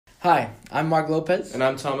Hi, I'm Mark Lopez. And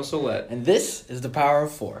I'm Thomas Ouellette. And this is The Power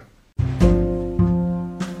of Four.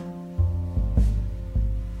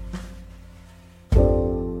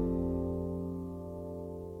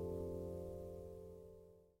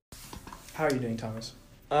 How are you doing, Thomas?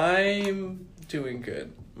 I'm doing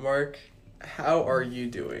good. Mark, how are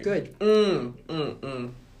you doing? Good.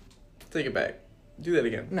 Take it back. Do that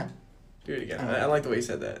again. No. Do it again. I like the way you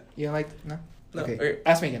said that. You don't like... No? No. Okay.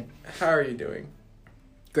 Ask me again. How are you doing?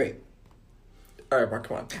 Great. All right, Mark,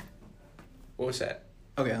 come on. What was that?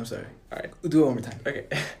 Okay, I'm sorry. All right. We'll do it one more time. Okay.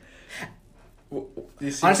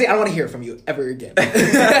 Honestly, I don't want to hear from you ever again.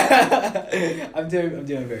 I'm doing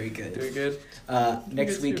very good. Doing good?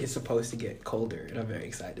 Next week is supposed to get colder, and I'm very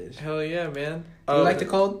excited. Hell yeah, man. You like the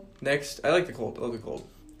cold? I like the cold. I love the cold.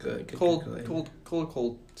 Good.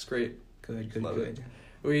 Cold. It's great. Good. Love it.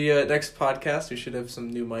 We next podcast we should have some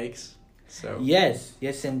new mics. So yes,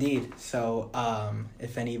 indeed. So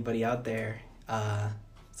if anybody out there,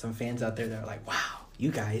 some fans out there that are like, wow,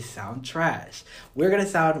 you guys sound trash, we're gonna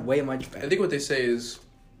sound way much better. I think what they say is,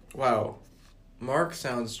 wow, Mark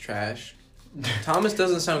sounds trash. Thomas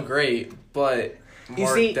doesn't sound great, but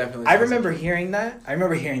Mark definitely. I remember hearing that.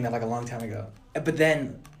 Like a long time ago. But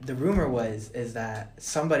then the rumor is that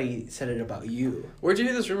somebody said it about you. Where'd you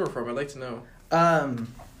hear this rumor from? I'd like to know.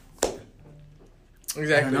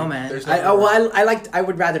 Exactly. I don't know, man. There's no I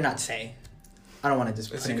would rather not say. I don't want to just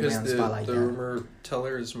put anybody on the spot like that. The rumor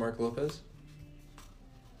teller is Mark Lopez?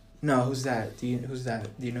 No, who's that? Do you know who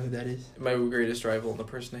that is? My greatest rival and the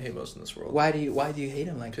person I hate most in this world. Why do you hate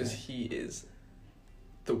him like that? Because he is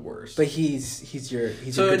the worst. But he's your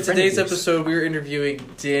So in today's episode, we were interviewing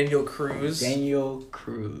Daniel Cruz.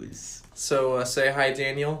 So say hi,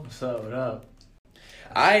 Daniel. What's up? What up?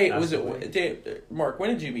 Mark,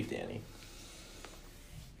 when did you meet Danny?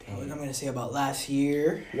 I'm gonna say about last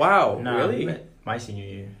year. Wow, Nah, really? My senior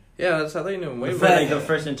year. Yeah, that's how they knew him. The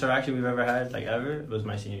first interaction we've ever had, ever, was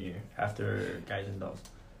my senior year after Guys and Dolls.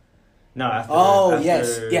 No, after. Oh,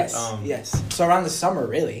 after, yes. So around the summer,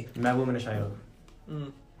 really. Mad Woman and Shiloh.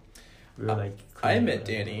 We were I met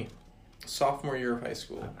Danny sophomore year of high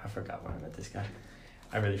school. I forgot when I met this guy.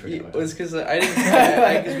 I really forgot. It was because I didn't.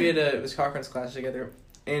 Because we had it was conference class together,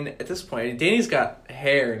 and at this point, Danny's got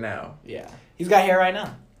hair now. Yeah, he's got hair right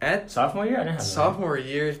now. At sophomore year, I didn't have sophomore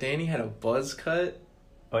year. Danny had a buzz cut.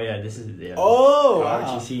 Oh yeah, this is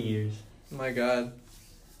ROTC years. Oh my god,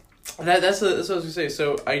 that's what I was gonna say.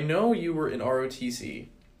 So I know you were in ROTC.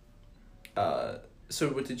 So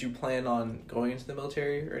what did you plan on going into the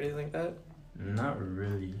military or anything like that? Not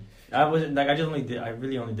really. I wasn't I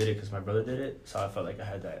really only did it because my brother did it, so I felt like I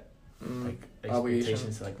had that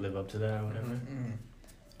expectations to live up to that or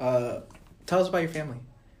whatever. Tell us about your family.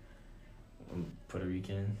 I'm Puerto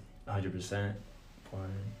Rican, 100%.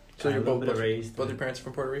 Born. So you're both raised. Both your parents are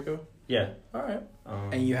from Puerto Rico? Yeah. All right.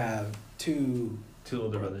 And you have two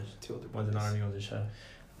older brothers. One's an army, one's a chef.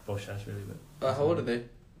 Both chefs, really. But how old are they?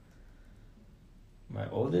 My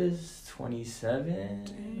oldest 27.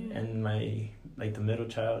 Damn. And my the middle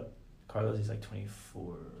child, Carlos, he's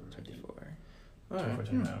 24. 24. All right.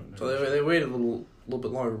 24, So they waited a little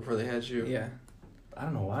bit longer before they had you. Yeah. I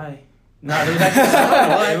don't know why. No, there was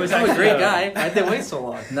actually. It was a great guy. Why'd they wait so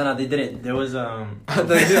long? No, they didn't. There was okay.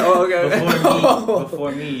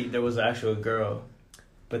 Before me, there was an actual girl,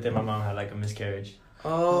 but then my mom had a miscarriage.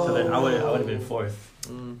 Oh. So then I would have been fourth,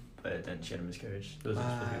 but then she had a miscarriage.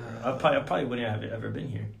 I probably wouldn't have ever been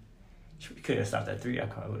here. She could have stopped at 3. I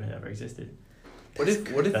probably wouldn't have ever existed. What if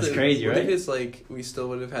that's crazy, right? What if it's we still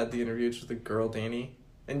would have had the interview with the girl Danny?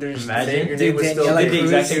 And there's imagine your name was still the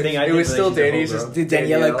exact same thing I did. It was still Danny. It's just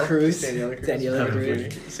Daniela Cruz. Daniela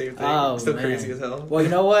Cruz. Same thing. Oh, still man. crazy as hell. Well, you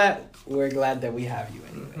know what? We're glad that we have you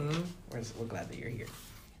anyway. We're glad that you're here.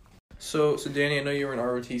 So Danny, I know you were in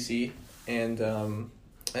ROTC, and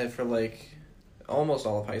for almost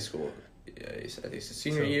all of high school. I think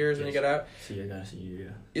senior years when you got out. Senior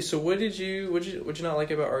year. Yeah. So what did you not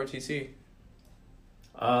like about ROTC?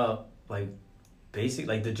 Basic,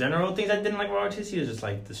 the general things I didn't like about ROTC is just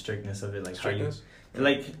the strictness of it, strictness? How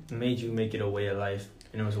you made you make it a way of life,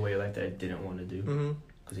 and it was a way of life that I didn't want to do.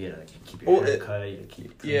 Because you had to keep your hair cut, you had to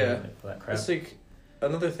keep all that crap. It's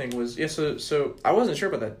another thing was so I wasn't sure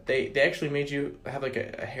about that. They actually made you have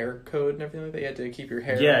a hair code and everything like that. You had to keep your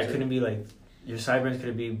hair. Yeah, it couldn't be your sideburns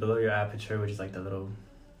couldn't be below your aperture, which is the little.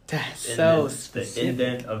 That's the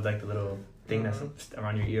indent of the little thing that's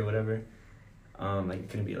around your ear, whatever. It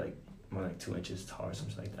couldn't be more 2 inches tall or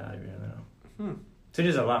something like that. I really don't know. So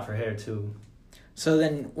there's a lot for hair too. So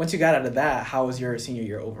then, once you got out of that, how was your senior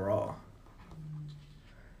year overall?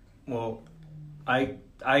 Well, I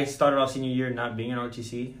started off senior year not being in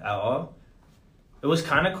ROTC at all, it was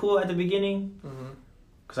kind of cool at the beginning. Mm-hmm.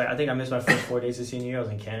 Because I think I missed my first 4 days of senior year. I was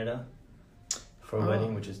in Canada for a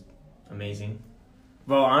wedding, which is amazing.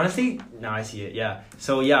 Well, honestly, now I see it, yeah.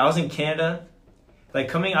 So, yeah, I was in Canada. Like,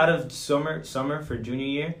 coming out of summer for junior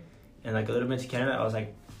year and, like, a little bit to Canada, I was,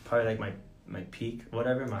 like, probably, like, my peak,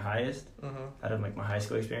 whatever, my highest out of, like, my high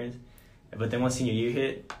school experience. But then once senior year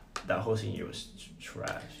hit, that whole senior year was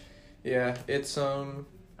trash. Yeah, it's,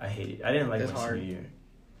 I hate it. I didn't like my hard. senior year.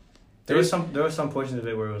 There were some portions of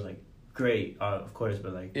it where it was, like, great, of course,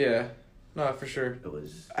 but, like... Yeah. No, for sure. It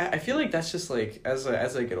was... I feel like that's just, like, as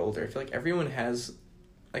I get older, I feel like everyone has,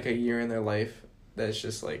 like, a year in their life that's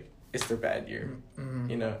just, like, it's their bad year,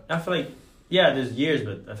 you know? I feel like, yeah, there's years,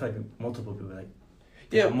 but I feel like multiple people, like,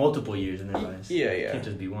 have multiple years in their lives. Yeah. It can't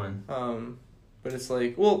just be one. But it's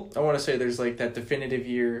like, well, I want to say there's, like, that definitive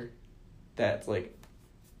year that, like,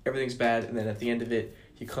 everything's bad, and then at the end of it,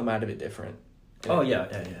 you come out of it different. Oh, yeah.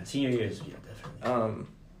 Senior years, yeah, definitely.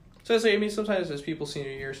 So it's like, I mean, sometimes it's people's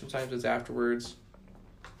senior year, sometimes it's afterwards.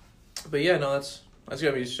 But yeah, no, that's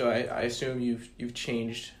gotta be, so I assume you've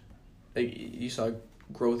changed, like, you saw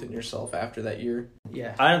growth in yourself after that year.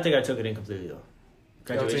 Yeah. I don't think I took it in completely, though.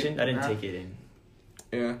 Graduation, I didn't take it in.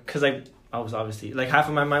 Yeah. Because, like, I was obviously, like, half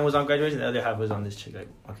of my mind was on graduation, the other half was on this chick, like,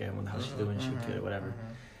 okay, I wonder how she's doing, she's good, or whatever.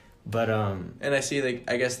 But, And I see, like,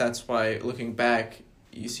 I guess that's why, looking back,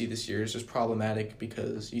 you see this year is just problematic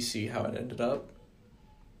because you see how it ended up.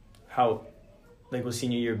 How, like, was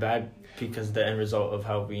senior year bad because the end result of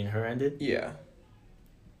how me and her ended? Yeah.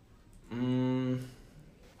 I mean,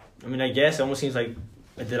 I guess it almost seems like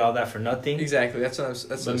I did all that for nothing. Exactly. That's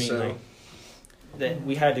like, that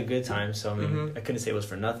we had a good time, so I mean, I couldn't say it was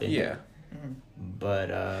for nothing. Yeah. But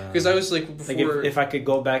because I was like before, like if I could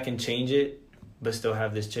go back and change it, but still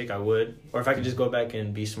have this chick, I would. Or if I could just go back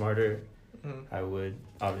and be smarter, I would.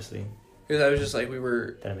 Obviously. Because I was just like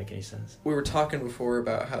That didn't make any sense. We were talking before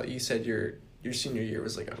about how you said your senior year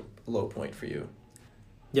was like a low point for you.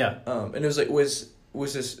 Yeah. And it was like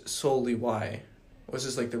was this solely why? Was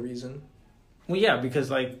this like the reason? Well, yeah, because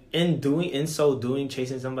like in so doing,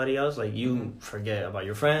 chasing somebody else, like you forget about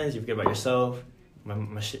your friends, you forget about yourself.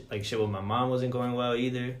 My shit with my mom wasn't going well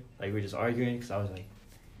either. Like we were just arguing because I was like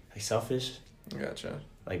selfish. Gotcha.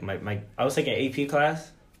 Like I was taking an AP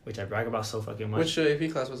class, which I brag about so fucking much. Which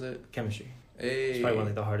AP class was it? Chemistry. Hey. It's probably one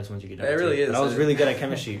of the hardest ones you could ever It really take. is. But I was really good at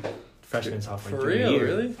chemistry. Freshman, sophomore, For real, year.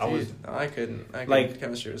 really? I was. No, I couldn't. Like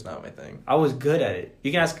chemistry was not my thing. I was good at it.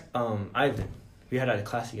 You can ask Ivan. We had a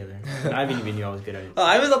class together. Ivan even knew I was good at it. Oh,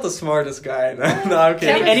 I was not the smartest guy. No, I'm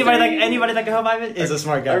kidding. Anybody that can help Ivan is a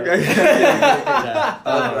smart guy. Okay. Yeah.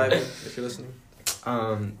 Ivan, if you're listening.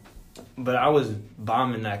 But I was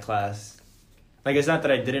bombing that class. Like it's not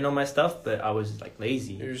that I didn't know my stuff, but I was like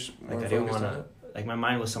lazy. Like I didn't want to. Like my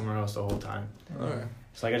mind was somewhere else the whole time. Okay.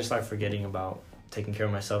 So like I just started forgetting about taking care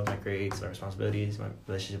of myself, my grades, my responsibilities, my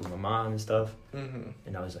relationship with my mom and stuff.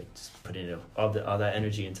 And I was like just putting all that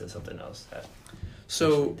energy into something else that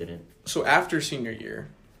didn't. So after senior year,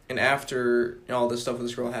 and after all this stuff with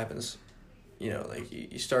this girl happens, like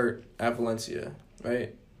you start at Valencia,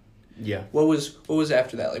 right? Yeah. What was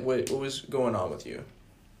after that? Like what was going on with you?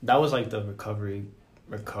 That was like the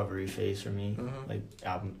recovery phase for me. Like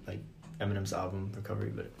Eminem's album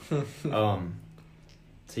Recovery, but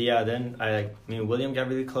so yeah, then me and William got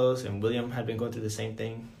really close, and William had been going through the same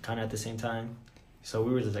thing kind of at the same time, so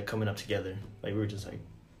we were just like coming up together. Like we were just like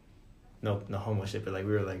no homo shit, but like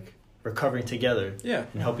we were like recovering together. Yeah.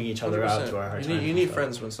 And helping each other 100%. Out to our hard times. You need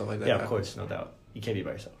friends when stuff like that Yeah, happens. of course, no doubt. You can't be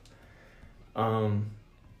by yourself.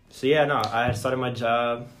 So yeah, no, I had started my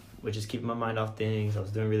job, which is keeping my mind off things. I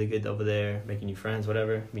was doing really good over there, making new friends,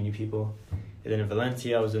 whatever, meeting new people. And then in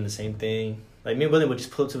Valencia, I was doing the same thing. Like me and William would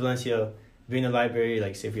just pull up to Valencia, be in the library,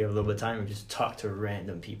 like say if we have a little bit of time, and just talk to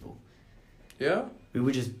random people. Yeah? We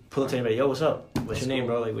would just pull up to anybody, yo, what's up? What's your name,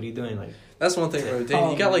 bro? Like, what are you doing? Like, that's one thing, bro.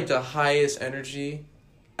 Dang, you got like the highest energy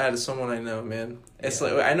out of someone I know, man. It's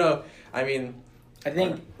like I know. I mean, I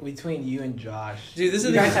think between you and Josh, dude,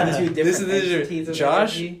 you guys have two different entities of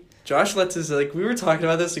energy. Josh lets us, like, we were talking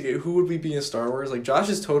about this, like, who would we be in Star Wars? Like, Josh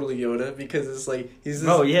is totally Yoda, because it's, like, he's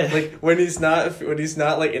this, like, when he's not,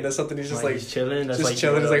 like, into something, he's just, like, he's chilling, just like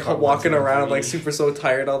chilling, he's, like, walking around, like, super so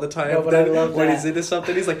tired all the time. No, but I love when that. he's into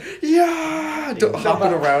something, he's like, yeah,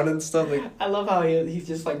 hopping around and stuff, like. I love how he's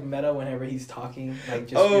just, like, meta whenever he's talking, like,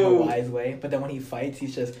 just in a wise way, but then when he fights,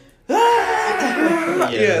 he's just,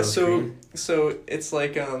 yeah, so it's,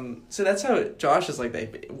 like, so that's how Josh is like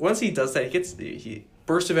that. Once he does that, he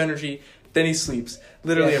burst of energy, then he sleeps.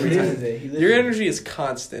 Literally every time. Your energy is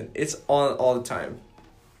constant. It's on all the time.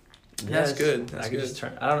 Yeah, that's good. That's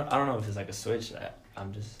good. I don't know if it's like a switch.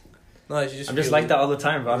 I'm just. No, you just I'm just like that all the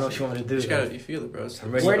time, bro. I don't know what you want me to do. You feel it, bro.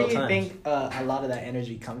 I'm ready Where at do all you times. think a lot of that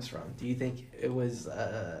energy comes from? Do you think it was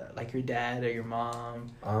like your dad or your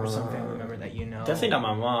mom or some family member that you know? Definitely not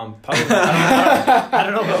my mom. Probably. I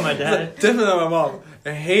don't know about my dad. Definitely not my mom.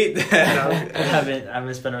 I hate that. I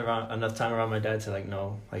haven't spent enough time around my dad to like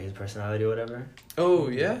know like his personality or whatever. Oh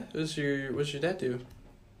yeah, what's your dad do?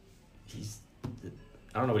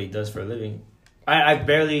 I don't know what he does for a living. I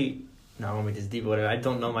barely. No, I won't make this deep or whatever. I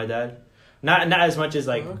don't know my dad. Not as much as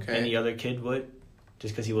like any other kid would,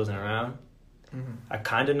 just because he wasn't around. Mm-hmm. I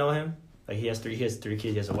kind of know him. Like he has three kids.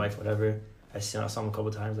 He has a wife, whatever. I saw him a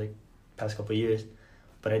couple times, like past couple years,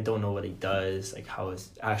 but I don't know what he does, like how his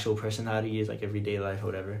actual personality is, like everyday life, or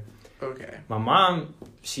whatever. Okay. My mom,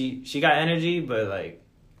 she got energy, but like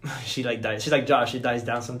she like dies. She's like Josh. She dies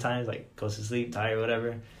down sometimes, like goes to sleep, tired,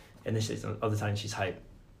 whatever, and then she's other times she's hype.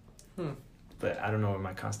 But I don't know where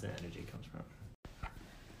my constant energy comes from.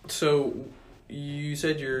 So, you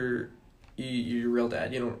said your real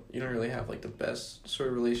dad. You don't really have like the best sort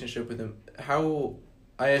of relationship with him. How?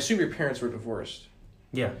 I assume your parents were divorced.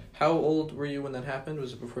 Yeah. How old were you when that happened?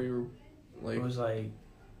 Was it before you were like? It was like,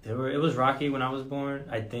 it was rocky when I was born.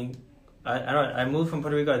 I think, I moved from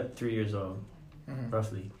Puerto Rico at 3 years old,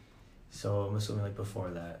 roughly. So I'm assuming like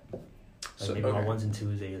before that, like So, maybe my okay. ones and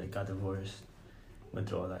twos they like got divorced, went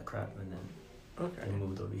through all that crap, and then Okay. I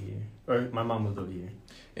moved over here, or my mom moved over here.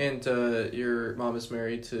 And your mom is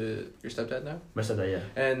married to your stepdad now. I said that, yeah.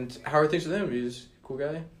 And how are things with him? He's a cool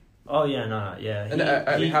guy. Oh yeah, no, yeah. And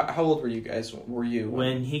I mean, how old were you guys? Were you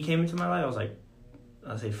when he came into my life? I was like,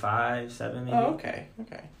 I'd say 5, 7 maybe. Oh, okay. All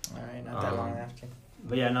right, not that long after.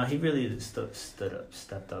 But yeah, no, he really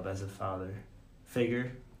stepped up as a father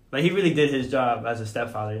figure. Like he really did his job as a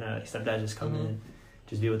stepfather. You know, like stepdad just come in,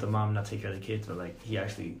 just be with the mom, not take care of the kids. But like he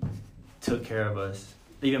actually took care of us.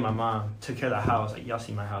 Even my mom took care of the house. Like y'all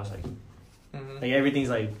see my house, like like everything's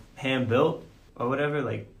like hand built or whatever.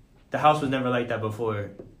 Like the house was never like that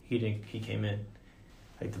before he came in.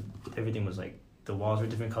 Like everything was like the walls were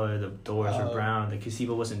different color, the doors were brown, the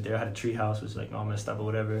gazebo wasn't there. I had a tree house, was like all messed up or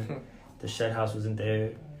whatever. The shed house wasn't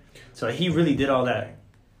there. So like, he really did all that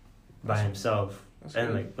by himself. That's and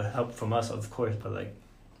good. like with help from us, of course, but like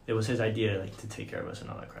it was his idea like to take care of us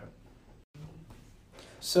and all that crap.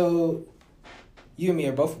 So, you and me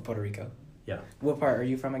are both from Puerto Rico. Yeah. What part are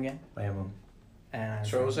you from again? Bayamon. And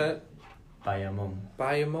So what was that? Bayamon.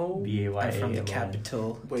 Bayamo? B-A-Y-A-M-O-N. I'm from the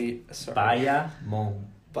capital. Wait, sorry. Bayamon.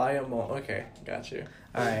 Bayamo. Okay, got you.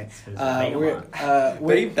 All right. Bayamon.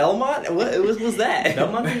 Wait, Belmont? What was that?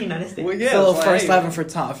 Belmont in the United States. Well, yeah, so that's first why- level for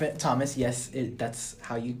Thomas. Yes, that's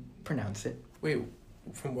how you pronounce it. Wait,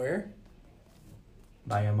 from where?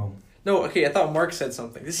 Bayamon. No, okay, I thought Mark said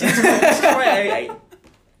something. This is why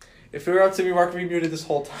if it were up to me, Mark would be muted this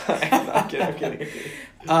whole time. No, I'm kidding.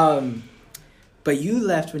 But you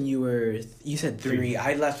left when you said 3.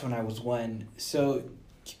 I left when I was 1. So,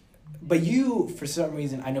 but you, for some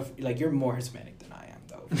reason, I know, like, you're more Hispanic than I am,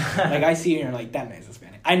 though. Like, I see you and you're like, that man's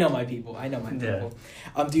Hispanic. I know my people. Yeah.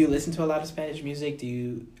 Do you listen to a lot of Spanish music?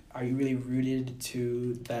 Are you really rooted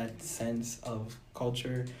to that sense of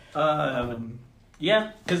culture?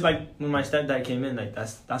 Yeah, because like when my stepdad came in, like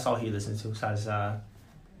that's all he listened to, salsa,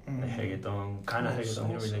 like reggaeton, kind of reggaeton,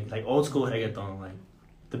 you know, like old school reggaeton, like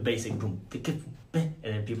the basic boom, and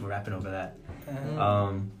then people rapping over that.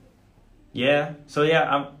 Yeah, so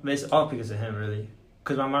yeah, it's all because of him really,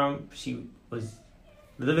 because my mom, she was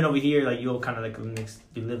living over here, like you kind of like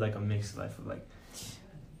you live like a mixed life of like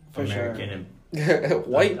For American sure. and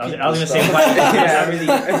White I was people gonna say stuff. white. Yeah.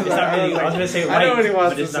 It's not really. I was gonna say white. I know what he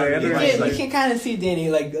wants but to it's say. not I really know what white. he's You Like, can kind of see Danny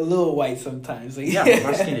like a little white sometimes. Like, yeah,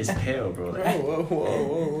 my skin is pale, bro. Like,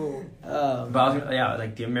 Whoa. but I was, yeah,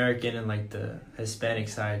 like the American and like the Hispanic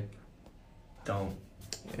side don't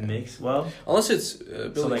mix well. Unless it's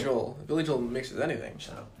Billy So, like- Joel. Billy Joel mixes anything.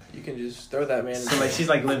 Shut up. You can just throw that man. So like she's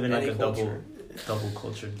like living like Any a culture. double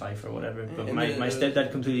cultured life or whatever. But And my then,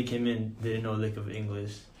 stepdad completely came in, didn't know a lick of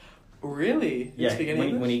English. Really? You Yeah, speak any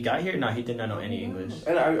English? when he got here, no, he did not know any English.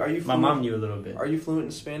 And are you? My Fluent, mom knew a little bit. Are you fluent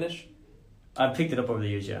in Spanish? I picked it up over the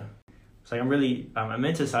years, yeah. So like I'm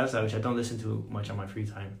into salsa, which I don't listen to much on my free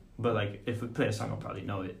time. But like if we play a song, I'll probably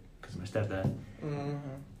know it because my stepdad.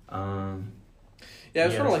 Yeah,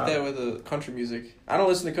 it's Yeah, sort of that's like that how- with the country music. I don't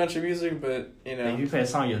listen to country music, but you know, Like, if you play a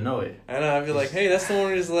song, you'll know it. I know. I'd be like, hey, that's the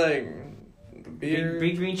one who's like the beer,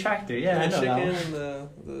 Big green tractor, yeah, I and the know chicken, that one. and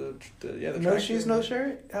the no tractor. shoes, no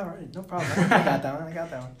shirt. All right, no problem. I got that one.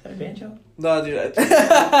 Is that a banjo? No, dude.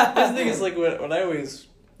 This thing is like when I always.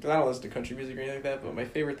 Cause I don't listen to country music or anything like that, but my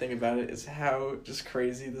favorite thing about it is how just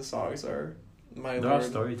crazy the songs are. My They're all lord.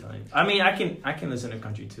 storytelling. I mean, I can listen to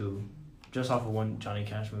country too, just off of one Johnny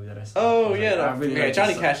Cash movie that I saw. Oh, I yeah. I really yeah, like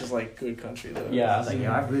Johnny this Cash is like good country, though. Yeah, I was like,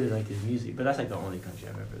 yeah, I really like his music. But that's like the only country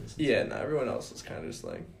I've ever listened to. Yeah, no, everyone else is kind of just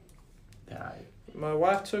like, Yeah. my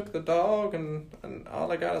wife took the dog and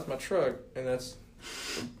all I got is my truck. And that's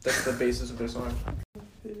the basis of their song.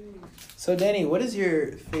 So, Danny, what is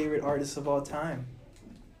your favorite artist of all time?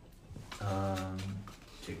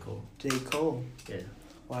 J. Cole. J. Cole. Yeah.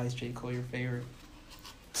 Why is J. Cole your favorite?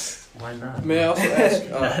 Why not? May I also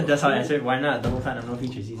ask... that's how I answered. Why not? Double platinum, no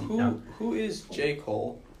features, easy. No. Who is J.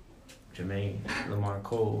 Cole? Jermaine Lamar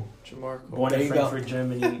Cole. Jamar Cole. Born There in you go. Frankfurt,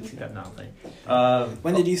 Germany. No, I'm playing.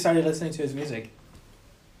 When did you start listening to his music?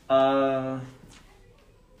 Probably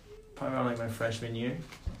around like my freshman year,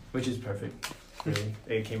 which is perfect. Really,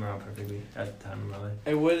 it came around perfectly at the time of my life.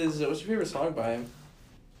 And what's your favorite song by him?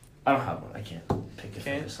 I don't have one. I can't pick a Can't?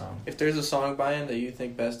 favorite song. If there's a song by him that you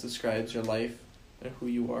think best describes your life and who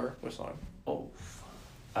you are, what song? Oh,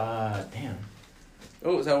 damn.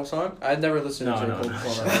 Oh, is that a song? I'd never listened to J. Cole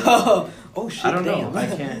before. Oh shit! I don't damn. know. I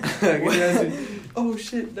can't. Oh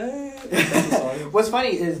shit, damn. That's the song. What's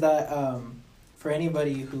funny is that for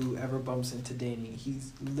anybody who ever bumps into Danny,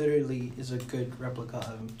 he's literally is a good replica of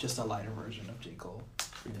him, just a lighter version of J. Cole.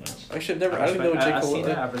 I should never. I don't even know what J. I Cole see is.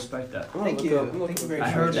 that. I respect that. Thank you. Thank you very I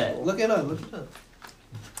much. heard that. Look it up. Look it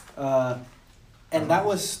up. And that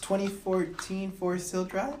was 2014 Forest Hill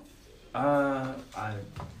Drive.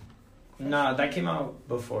 Nah, that came out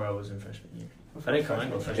before I was in freshman year. I didn't come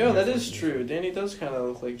in freshman year. Yo, that is true. Danny does kind of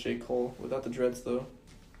look like J. Cole without the dreads, though.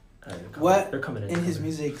 What they're coming in his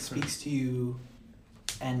music speaks to you,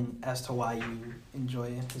 and as to why you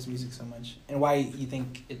enjoy his music so much, and why you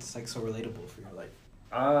think it's like so relatable for your life?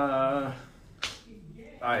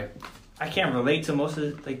 I can't relate to most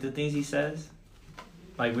of like the things he says,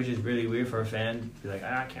 like, which is really weird for a fan to be like,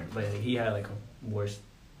 I can't relate. Like, he had like a worse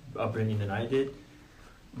upbringing than I did,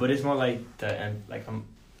 but it's more like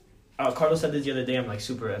Carlos said this the other day. I'm like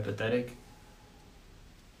super empathetic.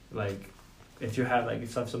 Like, if you have like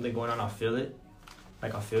something going on, I'll feel it.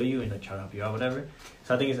 Like, I'll feel you and like try to help you out, whatever.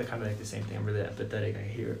 So I think it's kind of like the same thing. I'm really empathetic. I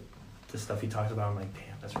hear the stuff he talks about. I'm like,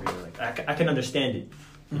 damn, that's real. Like, I can understand it.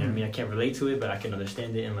 You know what I mean? I can't relate to it, but I can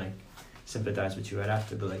understand it and like sympathize with you right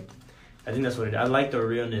after. But like, I think that's what it is. I like the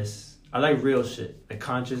realness. I like real shit, like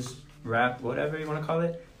conscious rap, whatever you want to call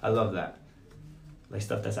it. I love that. Like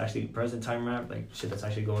stuff that's actually present time rap, like shit that's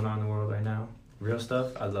actually going on in the world right now. Real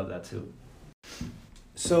stuff. I love that too.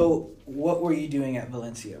 So, what were you doing at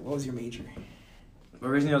Valencia? What was your major?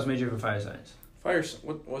 Originally, I was majoring in fire science.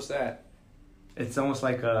 What's that? It's almost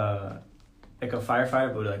like a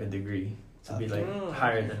firefighter, but like a degree to be like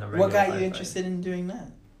higher than a regular. What got firefighter. you interested in doing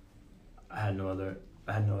that? I had no other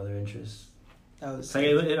interests. That was Like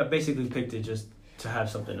I basically picked it just to have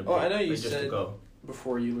something to. I know you just said to go.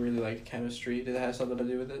 Before you really liked chemistry. Did it have something to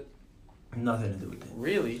do with it? Nothing to do with it.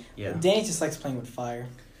 Really? Yeah. Danny just likes playing with fire.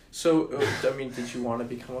 So, I mean, did you want to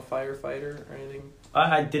become a firefighter or anything?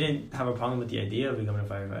 I didn't have a problem with the idea of becoming a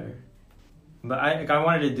firefighter, but I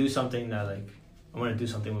wanted to do something that like I wanted to do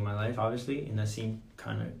something with my life, obviously, and that seemed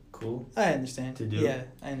kind of cool. I understand. To do. Yeah,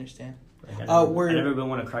 I understand. Like, I never been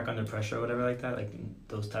want to crack under pressure or whatever like that. Like in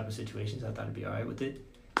those type of situations, I thought I'd be alright with it.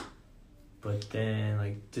 But then,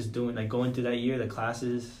 like, just doing, like, going through that year, the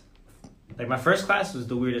classes, like, my first class was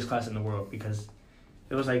the weirdest class in the world because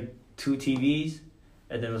it was, like, 2 TVs,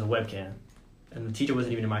 and then it was a webcam. And the teacher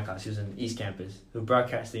wasn't even in my class. He was in East Campus. He was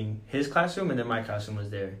broadcasting his classroom, and then my classroom was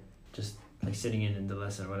there, just, like, sitting in the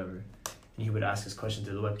lesson or whatever. And he would ask us questions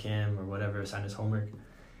through the webcam or whatever, assign us homework.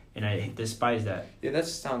 And I despise that. Yeah, that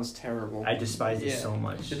sounds terrible. I despised it so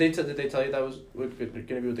much. Did they tell you that was going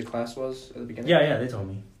to be what the class was at the beginning? Yeah, they told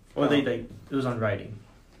me. Or it was on writing.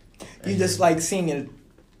 You just like seeing it.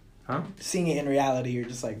 Huh? Seeing it in reality, you're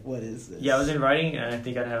just like, what is this? Yeah, I was in writing, and I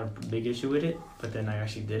think I'd have a big issue with it. But then I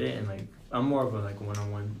actually did it, and like I'm more of a like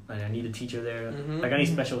one-on-one. Like I need a teacher there. Mm-hmm. Like I need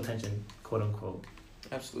special attention, quote unquote.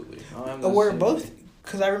 Absolutely. We're both,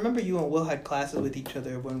 because I remember you and Will had classes with each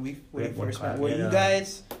other when we first met. Were you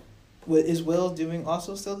guys? Is Will doing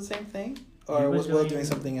also still the same thing, or was Will doing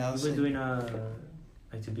something else? He was doing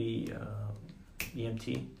like to be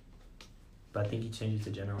EMT. But I think he changed it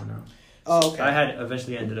to general now. Oh, okay. I had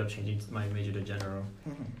eventually ended up changing my major to general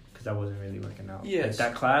because that wasn't really working out. Yes. Like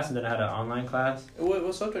that class, and then I had an online class.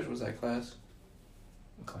 What subject was that class?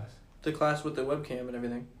 What class? The class with the webcam and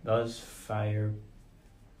everything. That was fire.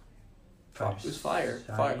 It was fire.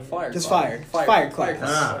 Just fire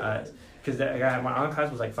class. Because my online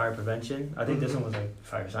class was like fire prevention. I think this one was like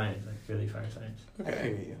fire science, like really fire science. Okay. I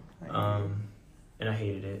hear you. And I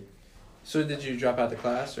hated it. So did you drop out the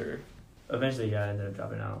class or? Eventually, yeah, I ended up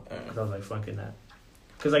dropping out because I was like flunking that.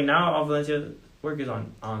 Because like now all Valencia work is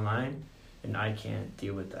online, and I can't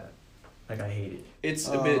deal with that. Like, I hate it. It's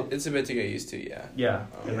a bit to get used to, yeah. Yeah,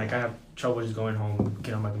 and like I have trouble just going home,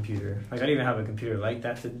 get on my computer. Like, I don't even have a computer like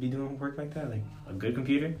that to be doing work like that, like a good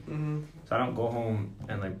computer. Mm-hmm. So I don't go home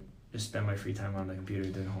and like just spend my free time on the computer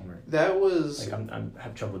doing homework. That was like I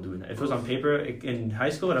have trouble doing that. If it was on paper in high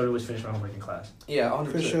school, I would always finish my homework in class. Yeah,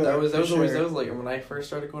 100%. For sure, That was for always sure. like when I first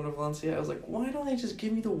started going to Valencia, I was like, why don't they just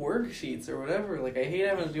give me the worksheets or whatever? Like, I hate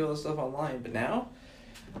having to do all this stuff online, but now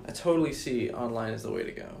I totally see online is the way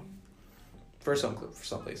to go. For some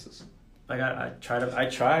places. Like I tried. I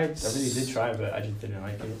really did try, but I just didn't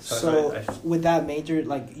like it. So I with that major,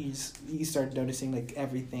 like you started noticing like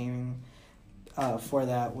everything for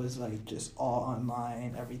that was like just all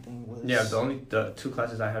online. Everything was the 2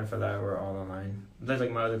 classes I had for that were all online. There's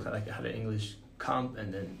like my other class, like I had an English comp,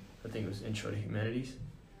 and then I think it was Intro to Humanities.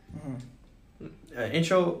 Mm-hmm.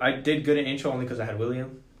 Intro, I did good in intro only because I had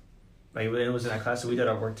William. Like, William was in that class, so we did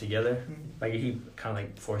our work together. Mm-hmm. Like, he kind of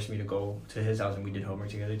like forced me to go to his house and we did homework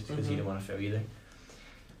together just because he didn't want to fail either.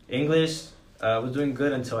 English, was doing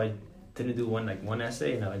good until I didn't do one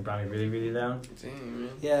essay, and that like brought me really, really down. Dang, man.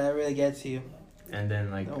 Yeah, that really gets you. And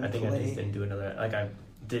then like Don't I think I play. just didn't do another. Like, I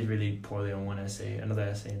did really poorly on another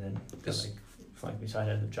essay, and then got like flunked me, so I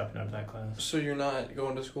ended up dropping out of that class. So you're not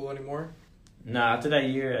going to school anymore? Nah, after that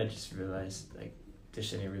year, I just realized like this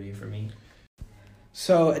shit ain't really for me.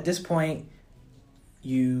 So at this point,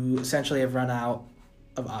 you essentially have run out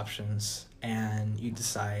of options, and you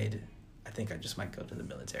decide, I think I just might go to the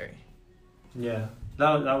military. Yeah,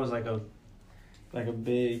 that was like a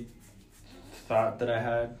big thought that I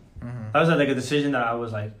had. Mm-hmm. That was like a decision that I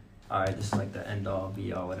was like, all right, this is like the end all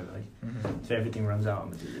be all whatever. Like, Mm-hmm. if everything runs out,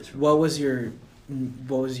 I'm gonna do this. What was your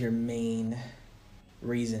main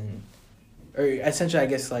reason, or essentially, I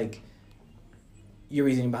guess like your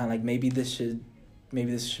reasoning behind like maybe this should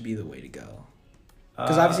be the way to go?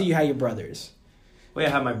 Because obviously you had your brothers. Well, I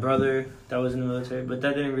had my brother that was in the military, but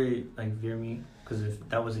that didn't really like veer me, because if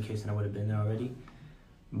that was the case, then I would have been there already.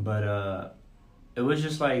 But it was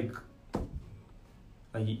just like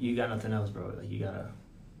you got nothing else, bro. Like, you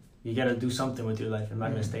gotta do something with your life. I'm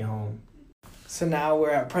not gonna stay home. So now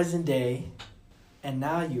we're at present day, and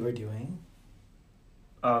now you are doing.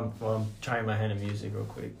 Well, I'm trying my hand in music real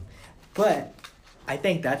quick. But I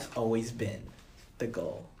think that's always been the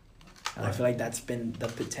goal. And I feel like that's been the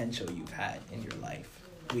potential you've had in your life.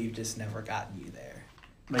 We've just never gotten you there.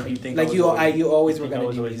 Like, you think like you always were I gonna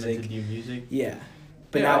was do always meant music. to do music? Yeah.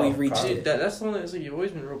 But Yeah, now we've reached probably. it. That's the one that's like you've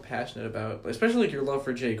always been real passionate about, especially like your love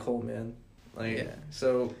for J. Cole, man. Like, Yeah.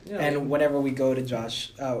 so yeah. And whenever we go to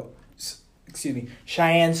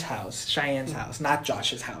Cheyenne's house, not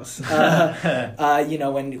Josh's house.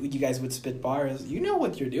 When you guys would spit bars, you know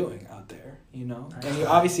what you're doing out there, you know? And you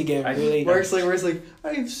obviously get really... Where it's like,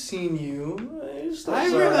 I've seen you.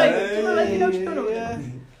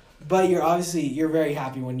 But you're very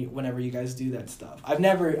happy whenever you guys do that stuff. I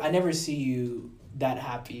never see you that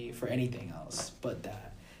happy for anything else but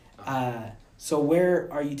that. So where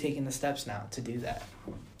are you taking the steps now to do that?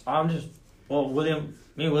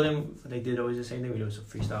 Me and William, they did always the same thing. We do some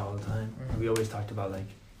freestyle all the time. Mm-hmm. We always talked about like,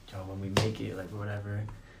 when we make it, like whatever.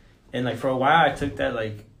 And like for a while, I took that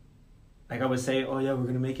like I would say, oh yeah, we're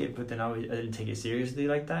gonna make it, but then I didn't take it seriously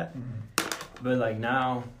like that. Mm-hmm. But like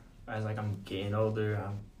now, as like I'm getting older,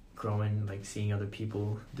 I'm growing, like seeing other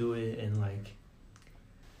people do it, and like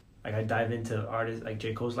I dive into artists like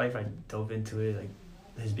J. Cole's life. I dove into it, like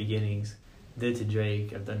his beginnings. Did it to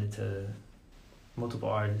Drake. I've done it to multiple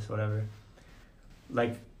artists, whatever.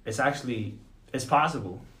 Like it's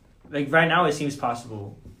possible. Like right now, it seems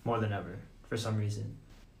possible more than ever for some reason.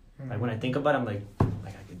 Mm-hmm. Like when I think about it, I'm like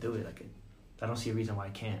I could do it. Like I don't see a reason why I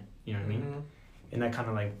can't. You know what I mean? Mm-hmm. And that kind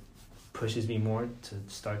of like pushes me more to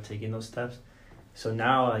start taking those steps. So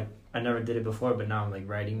now, like, I never did it before, but now I'm like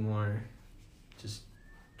writing more, just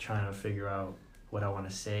trying to figure out what I want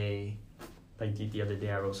to say. Like the other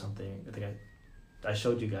day, I wrote something. I think I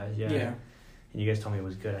showed you guys, yeah. Yeah. And you guys told me it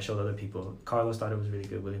was good. I showed other people. Carlos thought it was really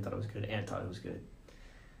good. William thought it was good. Ant thought it was good.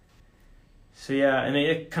 So yeah, and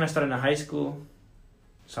it kind of started in high school.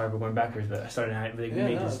 Sorry, we're going backwards, but I started in we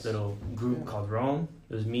made this little group called Rome.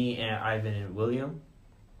 It was me, and Ivan, and William.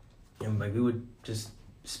 And like we would just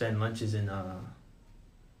spend lunches in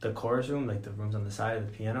the chorus room, like the rooms on the side of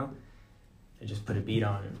the piano, and just put a beat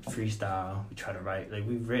on and freestyle. We try to write. Like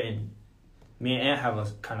we've written, me and Ant have a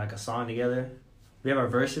kind of like a song together. We have our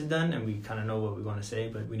verses done, and we kind of know what we want to say,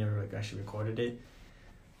 but we never like actually recorded it.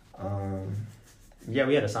 Yeah,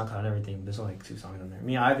 we had a SoundCloud and everything. There's only like 2 songs on there.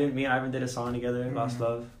 Me and Ivan did a song together, Mm-hmm. Lost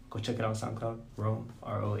Love. Go check it out on SoundCloud. Rome,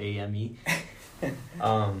 Roame.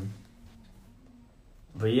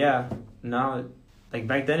 But yeah, now like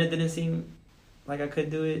back then it didn't seem like I could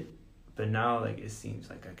do it, but now like it seems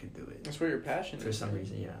like I could do it. That's where your passion is. For some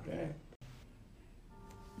reason, yeah. Right.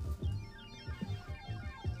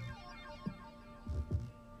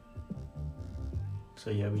 So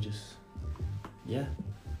yeah,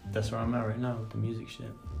 that's where I'm at right now with the music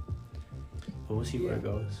shit. But we'll see where it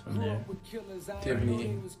goes from there. Do you have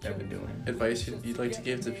any I've been doing advice you'd like to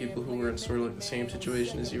give to people who are in sort of like the same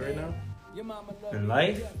situation as you right now? in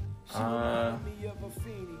life.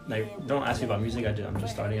 Like, don't ask me about music. I'm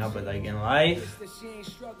just starting out, but like in life,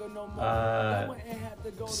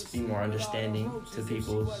 just be more understanding to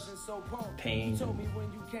people's pain.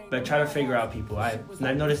 But try to figure out people. I've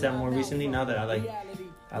noticed that more recently. Now that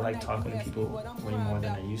I like talking to people way more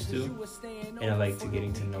than I used to, and I like to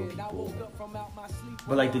getting to know people.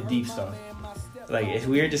 But like the deep stuff, like it's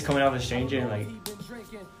weird just coming off a stranger and like.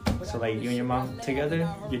 So like you and your mom together,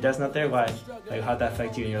 your dad's not there. Why? Like how'd that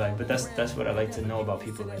affect you in your life? But that's what I like to know about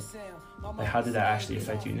people. Like how did that actually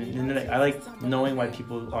affect you? And then I like knowing why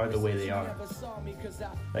people are the way they are.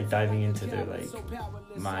 Like diving into their like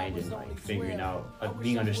mind and like figuring out,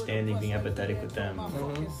 being understanding, being empathetic with them.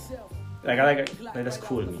 Mm-hmm. Like I like that's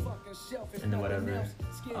cool to me. And then whatever.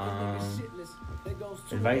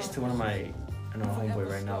 Advice to one of my. I know a homeboy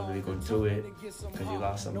right now really go do it because he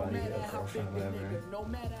lost somebody, a girlfriend, whatever.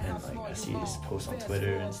 And like I see his posts on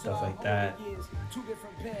Twitter and stuff like that.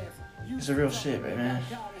 It's a real shit, right, man?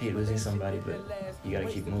 I hate losing somebody, but you gotta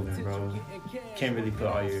keep moving, bro. You can't really put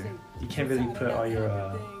all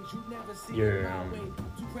your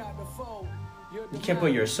you can't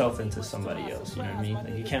put yourself into somebody else, you know what I mean?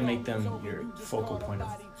 Like you can't make them your focal point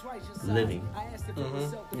of living.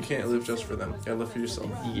 Mm-hmm. You can't live just for them. You gotta live for yourself.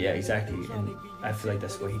 Yeah, exactly. And I feel like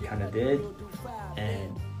that's what he kind of did.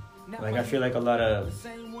 And like I feel like a lot of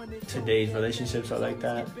today's relationships are like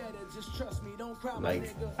that.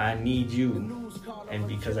 Like I need you, and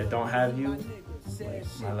because I don't have you, like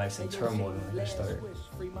my life's in turmoil.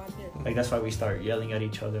 Like that's why we start yelling at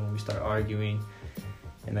each other when we start arguing.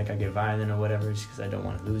 And like I get violent or whatever just because I don't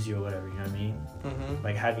want to lose you or whatever, you know what I mean? Mm-hmm.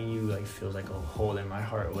 Like having you like feels like a hole in my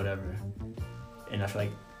heart or whatever. And I feel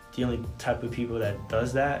like the only type of people that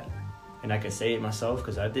does that, and I can say it myself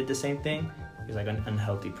because I did the same thing, is like an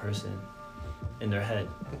unhealthy person in their head.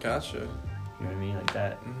 Gotcha. You know what I mean? Like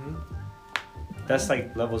that. Mm-hmm. That's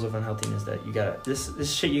like levels of unhealthiness that you gotta,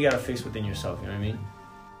 this shit you gotta fix within yourself, you know what I mean?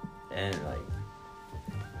 And like,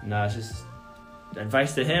 nah, it's just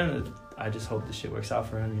advice to him. I just hope the shit works out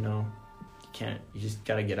for him, you know. You just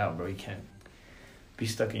gotta get out, bro. You can't be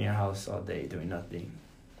stuck in your house all day doing nothing.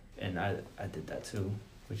 And I did that too,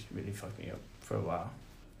 which really fucked me up for a while.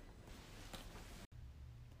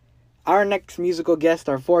 Our next musical guests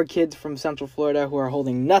are 4 kids from Central Florida who are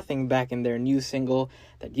holding nothing back in their new single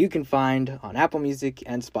that you can find on Apple Music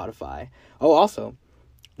and Spotify. Oh, also,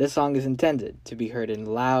 this song is intended to be heard in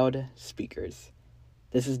loud speakers.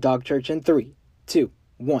 This is Dog Church in 3, 2,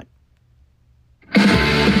 1.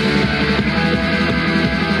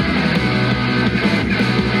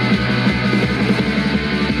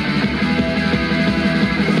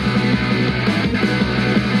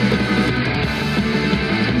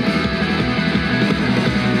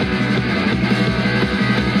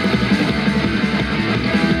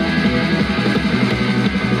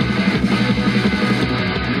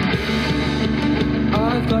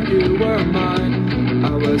 I thought you were mine.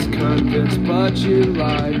 I was convinced, but you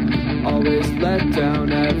lied. Always let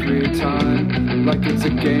down every time, like it's a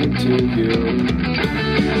game to you.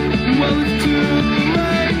 Well, it's too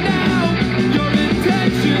late now. Your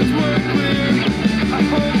intentions were clear. I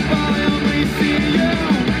hope I only see you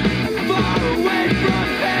far away from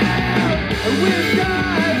here. I wish I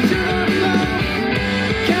should have known.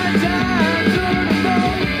 Can't I turn a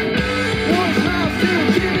boat? One smile to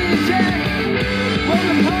give me check. Well,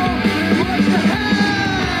 I'm hoping what the hell?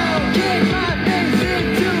 Get my face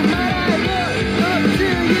into my eye. Look up to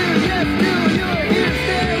you, yes, to you're here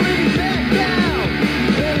staring back down.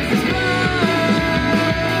 This is mine.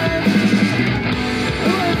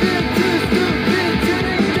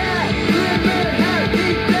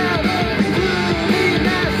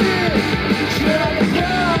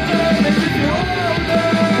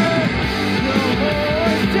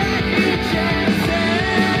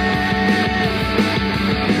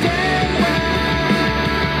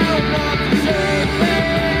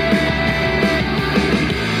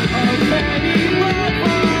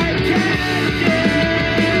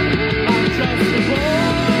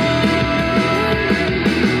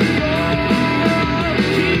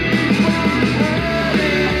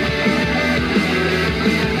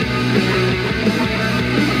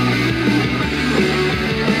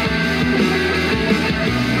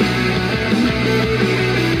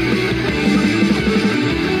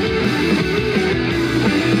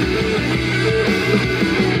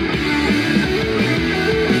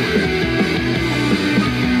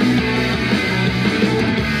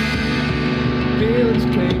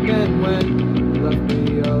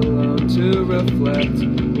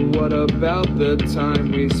 the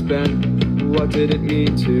time we spent, what did it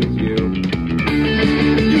mean to you?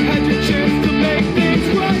 You had your chance to make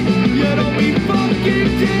things right, yet all we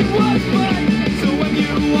fucking did was fight. So when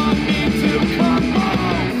you want me to come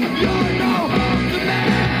home, you're no home to me.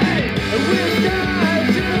 I wish that I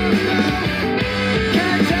should know.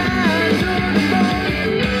 Can't hands on the phone.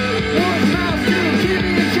 One mouth to give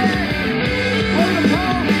me a check. What a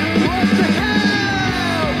home, what the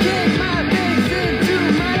hell? Kick my face into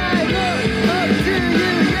my eye. Look up to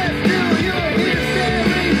you, yes, still you're here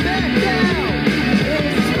staring back down.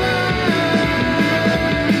 It's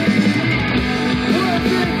fine.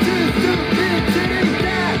 Wasn't too stupid to do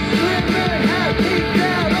that. Remember how peeked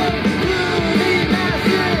out on gloomy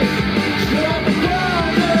masses. Shut the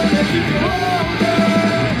ground as you get older.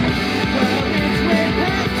 Well, it's way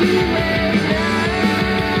past too late now.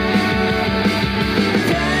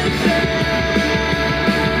 Tensions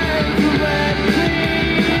wet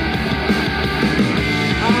clean.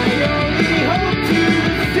 I only hope to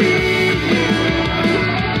see you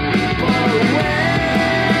far away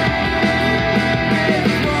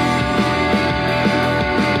from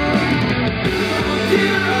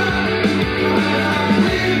dear I'm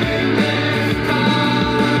leaving this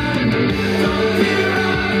time. Don't tear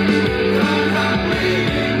up, 'cause I'm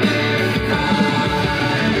leaving this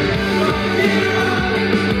time. Don't tear up,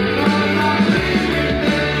 'cause I'm leaving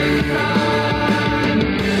this time.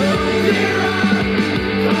 Don't tear up,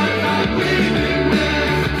 'cause I'm leaving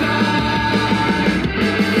this time.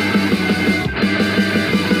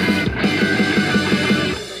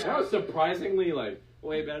 That was surprisingly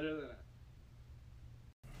way better than that.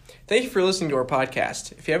 Thank you for listening to our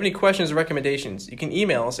podcast. If you have any questions or recommendations, you can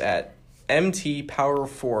email us at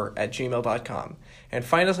mtpower4@gmail.com. And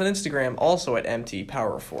find us on Instagram also at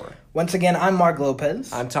mtpower4. Once again, I'm Mark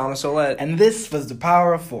Lopez. I'm Thomas Olette. And this was The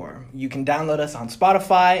Power of Four. You can download us on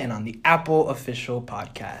Spotify and on the Apple official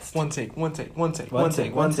podcast. One take. One take.